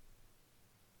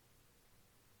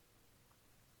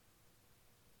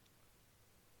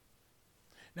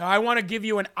 Now, I want to give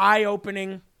you an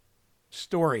eye-opening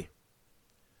story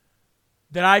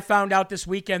that I found out this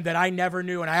weekend that I never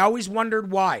knew, and I always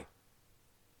wondered why.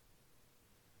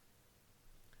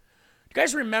 You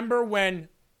guys remember when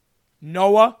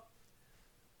Noah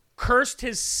cursed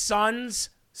his son's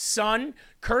son,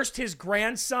 cursed his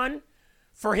grandson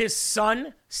for his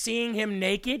son seeing him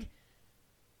naked?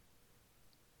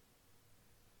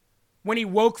 When he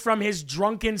woke from his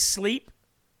drunken sleep?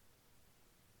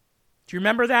 Do you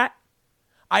remember that?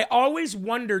 I always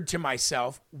wondered to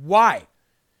myself, why?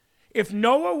 If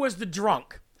Noah was the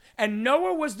drunk, and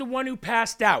Noah was the one who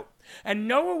passed out, and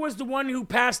Noah was the one who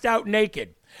passed out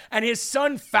naked, and his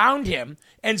son found him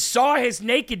and saw his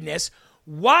nakedness,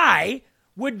 why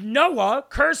would Noah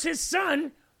curse his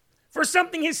son for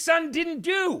something his son didn't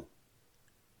do?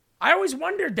 I always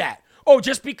wondered that. Oh,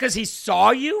 just because he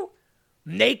saw you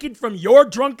naked from your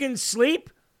drunken sleep,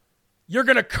 you're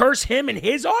going to curse him and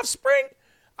his offspring?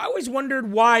 I always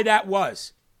wondered why that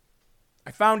was.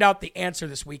 I found out the answer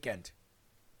this weekend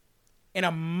in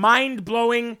a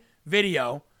mind-blowing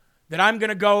video that I'm going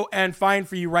to go and find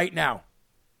for you right now.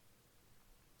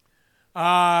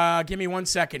 Give me 1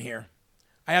 second here.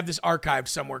 I have this archived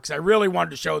somewhere because I really wanted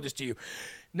to show this to you.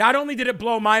 Not only did it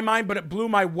blow my mind, but it blew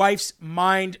my wife's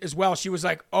mind as well. She was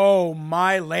like, oh,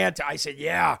 my Lanta. I said,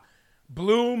 yeah,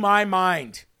 blew my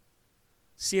mind.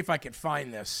 See if I can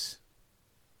find this.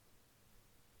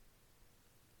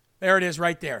 There it is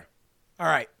right there. All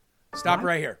right, stop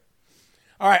right here.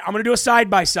 All right, I'm going to do a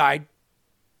side-by-side.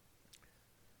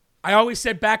 I always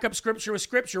said back up Scripture with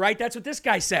Scripture, right? That's what this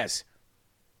guy says.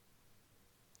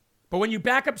 But when you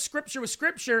back up Scripture with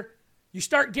Scripture, you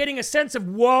start getting a sense of,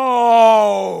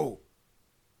 whoa.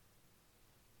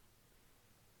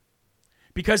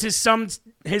 Because his son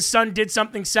did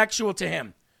something sexual to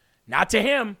him. Not to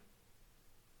him.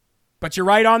 But you're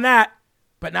right on that.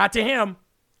 But not to him.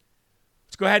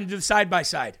 Let's go ahead and do the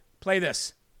side-by-side. Play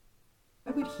this.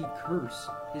 Why would he curse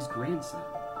his grandson?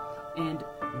 And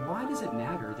why does it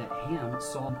matter that Ham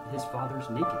saw his father's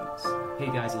nakedness? Hey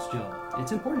guys, it's Joe.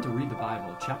 It's important to read the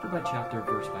Bible chapter by chapter,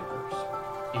 verse by verse.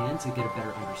 And to get a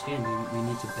better understanding, we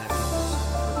need to back up those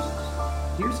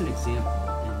verses. Here's an example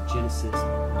in Genesis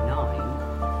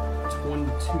 9,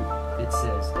 22, it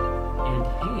says, "And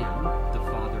Ham, the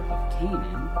father of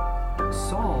Canaan,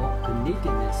 saw the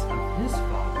nakedness of his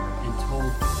father and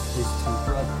told his two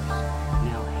brothers."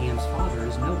 Now Ham's father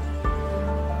is Noah.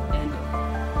 And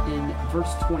in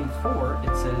verse 24,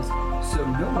 it says, "So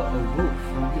Noah awoke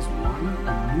from his wine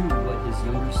and knew what his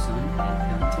younger son had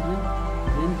done to him.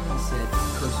 Then he said,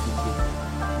 'Cursed be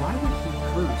Canaan.'" Why would he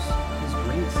curse his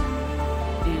grandson?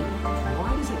 And why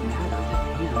does it matter that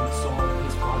Ham saw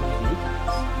his father's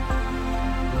nakedness?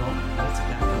 Well, let's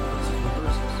back up verses for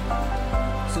verses.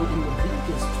 So in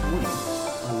Leviticus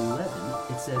 20:11,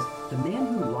 it says, "The man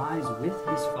who lies with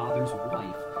his father's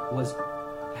wife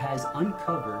has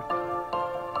uncovered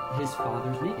his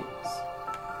father's nakedness."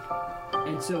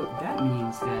 And so that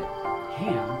means that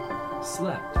Ham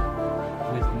slept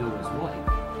with Noah's wife,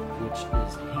 which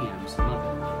is Ham's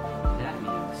mother. That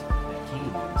means that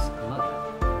Canaan's mother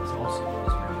is also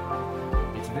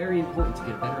Israel. It's very important to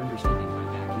get a better understanding by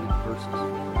backing up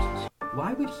verses.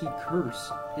 Why would he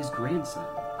curse his grandson?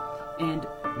 And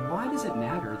why does it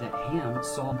matter that Ham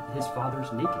saw his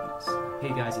father's nakedness? Hey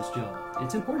guys, it's Joe.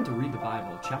 It's important to read the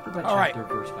Bible chapter by chapter,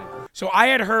 verse by verse. So I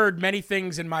had heard many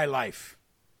things in my life.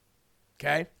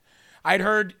 Okay? I'd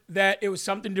heard that it was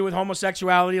something to do with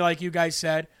homosexuality, like you guys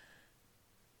said.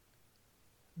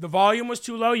 The volume was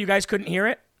too low. You guys couldn't hear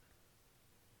it.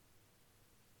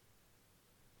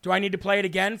 Do I need to play it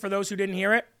again for those who didn't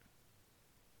hear it?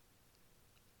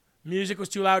 Music was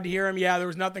too loud to hear him. Yeah, there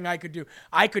was nothing I could do.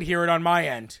 I could hear it on my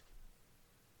end.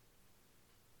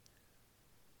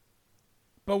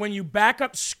 But when you back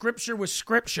up Scripture with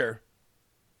Scripture,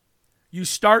 you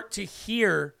start to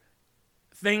hear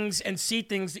things and see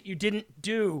things that you didn't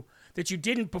do, that you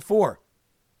didn't before.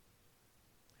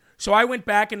 So I went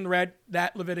back and read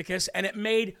that Leviticus, and it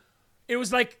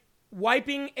was like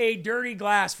wiping a dirty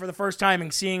glass for the first time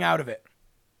and seeing out of it.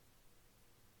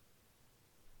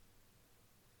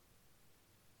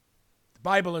 The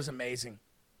Bible is amazing.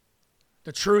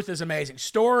 The truth is amazing.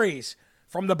 Stories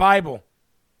from the Bible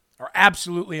are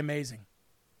absolutely amazing.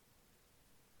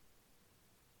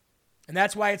 And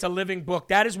that's why it's a living book.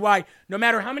 That is why no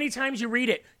matter how many times you read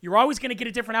it, you're always going to get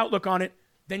a different outlook on it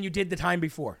than you did the time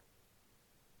before.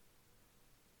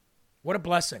 What a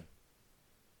blessing.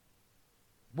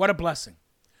 What a blessing.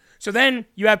 So then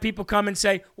you have people come and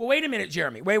say, well, wait a minute,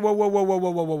 Jeremy.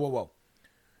 Whoa.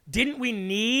 Didn't we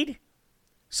need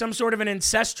some sort of an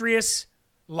incestuous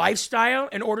lifestyle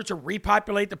in order to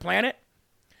repopulate the planet?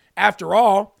 After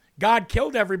all, God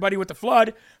killed everybody with the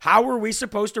flood. How were we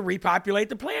supposed to repopulate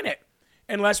the planet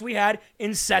unless we had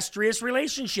incestuous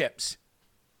relationships?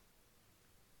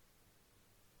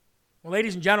 Well,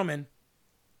 ladies and gentlemen,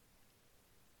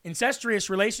 incestuous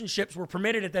relationships were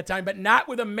permitted at that time, but not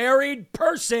with a married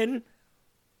person,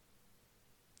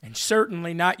 and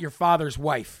certainly not your father's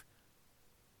wife.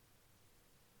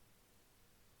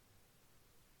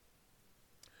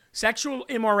 Sexual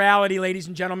immorality, ladies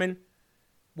and gentlemen,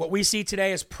 what we see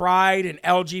today is pride and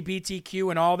LGBTQ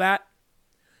and all that.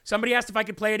 Somebody asked if I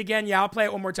could play it again. Yeah, I'll play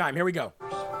it one more time. Here we go.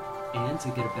 And to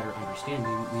get a better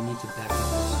understanding, we need to back up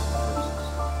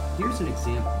verses. Here's an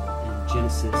example in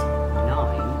Genesis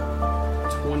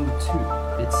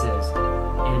 9:22. It says,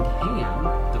 "And Ham,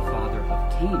 the father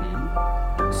of Canaan,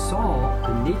 saw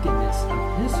the nakedness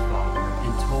of his father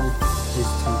and told his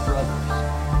two brothers."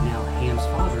 Now Ham's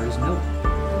father is Noah.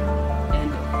 And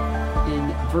in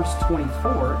verse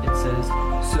 24, it says,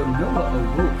 "So Noah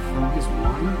awoke from his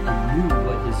wine and knew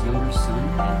what his younger son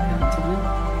had done to him.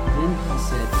 Then he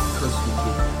said, 'Cursed be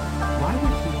Canaan.'" Why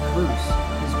would he curse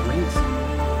his grandson?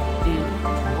 And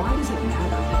why does it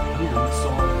matter that Ham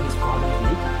saw his father's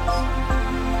nakedness?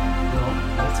 Well,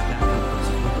 let's back up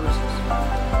verses.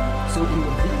 So in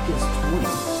Leviticus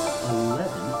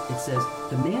 20:11, it says,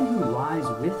 "The man who lies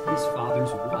with his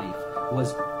father's wife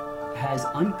has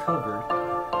uncovered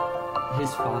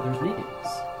his father's nakedness."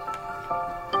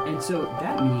 And so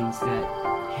that means that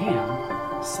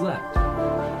Ham slept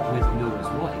with Noah's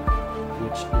wife,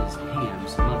 which is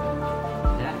Ham's mother.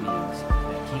 That means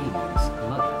that Canaan's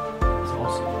mother is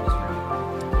also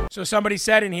Israel. So somebody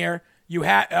said in here,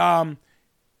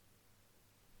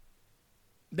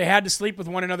 they had to sleep with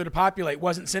one another to populate. It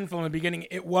wasn't sinful in the beginning.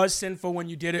 It was sinful when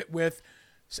you did it with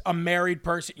a married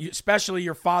person, especially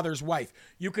your father's wife.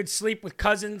 You could sleep with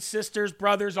cousins, sisters,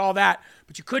 brothers, all that,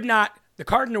 but you could not. The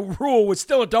cardinal rule was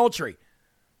still adultery.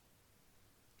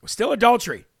 It was still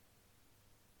adultery.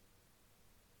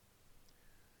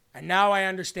 And now I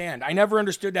understand. I never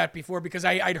understood that before because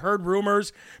I'd heard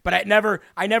rumors, but I never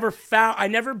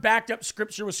backed up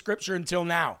Scripture with Scripture until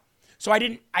now. So I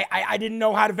didn't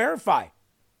know how to verify.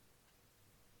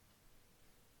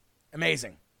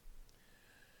 Amazing.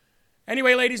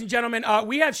 Anyway, ladies and gentlemen,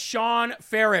 we have Sean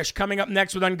Farish coming up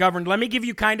next with Ungoverned. Let me give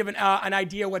you kind of an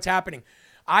idea what's happening.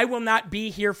 I will not be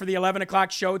here for the 11 o'clock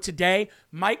show today.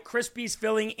 Mike Crispy's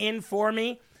filling in for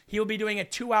me. He'll be doing a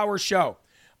 2-hour show.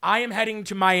 I am heading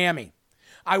to Miami.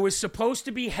 I was supposed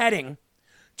to be heading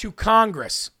to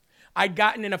Congress. I'd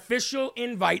gotten an official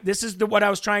invite. This is what I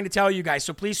was trying to tell you guys,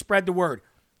 so please spread the word,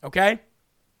 okay?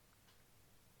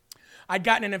 I'd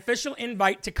gotten an official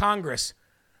invite to Congress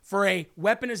for a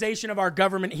weaponization of our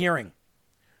government hearing.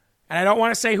 And I don't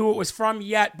want to say who it was from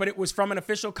yet, but it was from an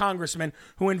official congressman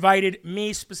who invited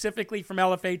me specifically from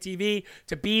LFA TV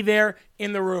to be there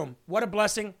in the room. What a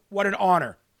blessing. What an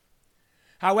honor.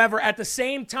 However, at the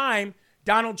same time,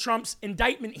 Donald Trump's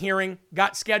indictment hearing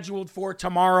got scheduled for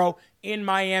tomorrow in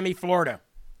Miami, Florida.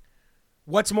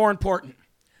 What's more important?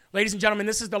 Ladies and gentlemen,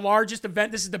 this is the largest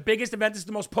event. This is the biggest event. This is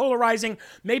the most polarizing,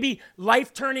 maybe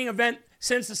life-turning event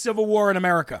since the Civil War in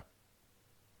America.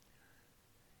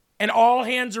 And all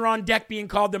hands are on deck being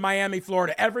called to Miami,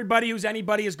 Florida. Everybody who's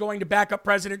anybody is going to back up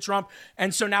President Trump.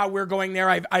 And so now we're going there.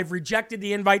 I've rejected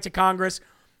the invite to Congress.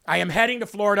 I am heading to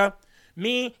Florida.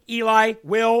 Me, Eli,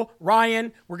 Will,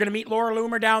 Ryan, we're going to meet Laura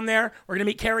Loomer down there. We're going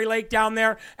to meet Carrie Lake down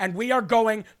there. And we are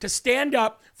going to stand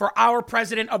up for our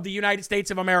President of the United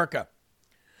States of America.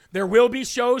 There will be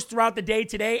shows throughout the day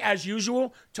today as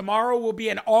usual. Tomorrow will be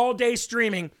an all-day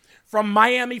streaming from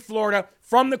Miami, Florida,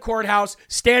 from the courthouse,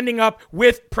 standing up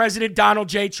with President Donald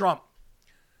J. Trump.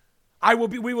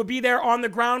 We will be there on the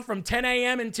ground from 10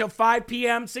 a.m. until 5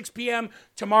 p.m., 6 p.m.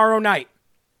 tomorrow night.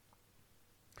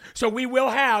 So we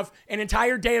will have an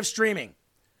entire day of streaming.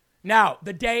 Now,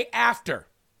 the day after,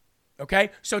 okay?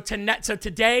 So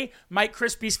today, Mike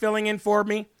Crispy's filling in for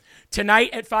me. Tonight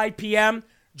at 5 p.m.,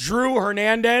 Drew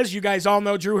Hernandez, you guys all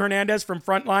know Drew Hernandez from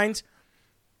Frontlines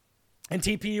and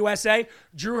TPUSA.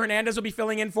 Drew Hernandez will be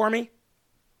filling in for me.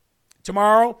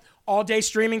 Tomorrow, all day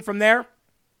streaming from there.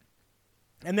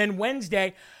 And then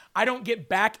Wednesday, I don't get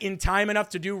back in time enough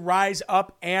to do Rise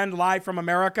Up and Live from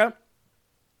America.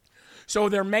 So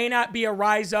there may not be a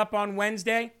Rise Up on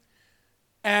Wednesday.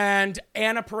 And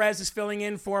Anna Perez is filling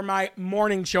in for my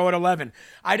morning show at 11.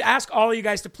 I'd ask all of you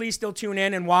guys to please still tune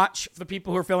in and watch the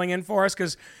people who are filling in for us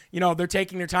because, they're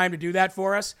taking their time to do that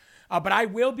for us. But I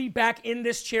will be back in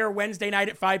this chair Wednesday night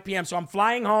at 5 p.m. So I'm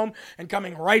flying home and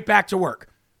coming right back to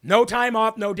work. No time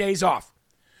off, no days off.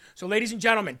 So ladies and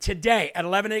gentlemen, today at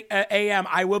 11 a.m.,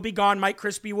 I will be gone. Mike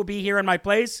Crispy will be here in my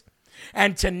place.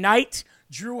 And tonight,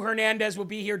 Drew Hernandez will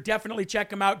be here. Definitely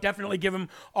check him out. Definitely give him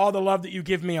all the love that you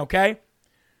give me, okay?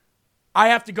 I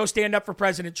have to go stand up for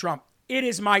President Trump. It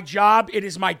is my job. It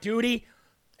is my duty.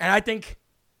 And I think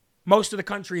most of the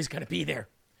country is going to be there.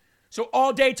 So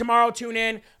all day tomorrow, tune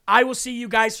in. I will see you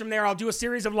guys from there. I'll do a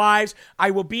series of lives.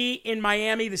 I will be in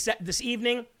Miami this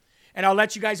evening. And I'll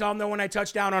let you guys all know when I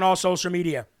touch down on all social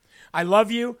media. I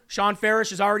love you. Sean Farish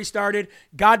has already started.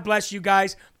 God bless you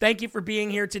guys. Thank you for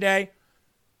being here today.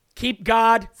 Keep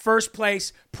God first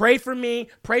place. Pray for me.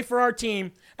 Pray for our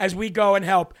team as we go and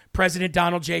help President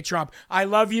Donald J. Trump. I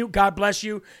love you. God bless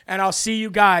you. And I'll see you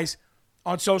guys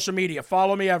on social media.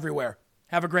 Follow me everywhere.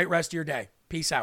 Have a great rest of your day. Peace out.